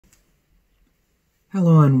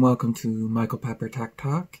Hello and welcome to Michael Pepper Tech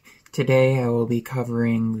Talk. Today I will be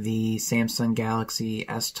covering the Samsung Galaxy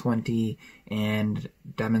S20 and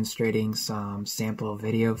demonstrating some sample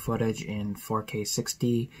video footage in 4K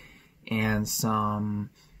 60 and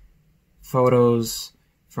some photos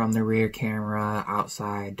from the rear camera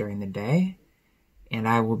outside during the day. And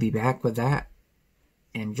I will be back with that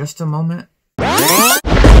in just a moment.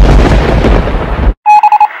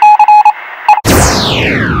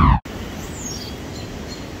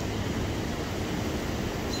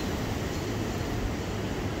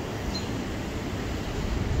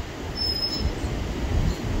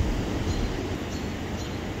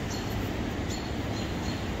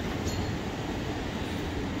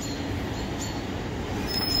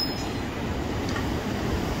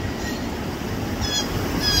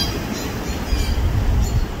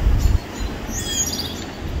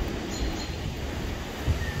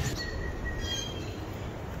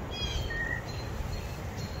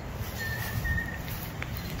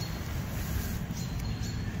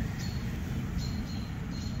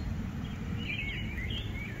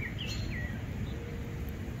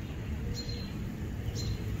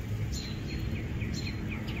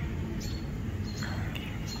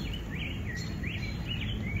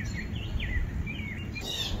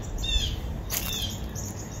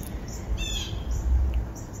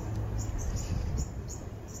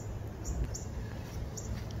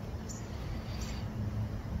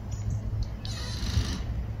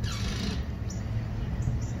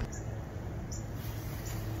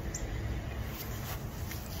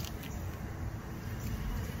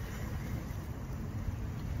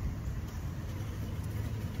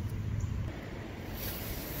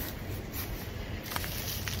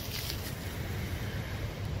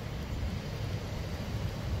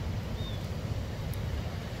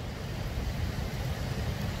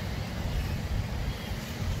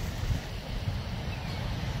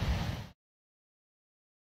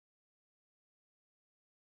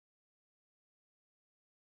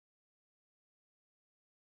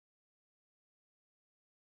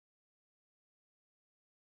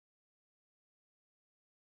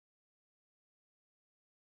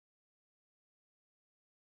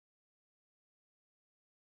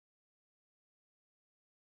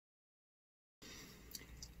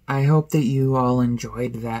 I hope that you all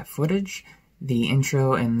enjoyed that footage. The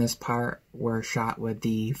intro and this part were shot with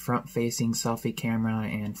the front-facing selfie camera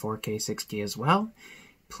and 4K 60 as well.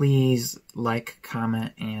 Please like,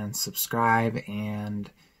 comment, and subscribe,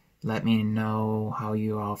 and let me know how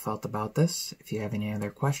you all felt about this. If you have any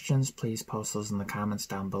other questions, please post those in the comments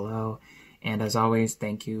down below. And as always,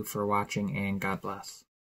 thank you for watching, and God bless.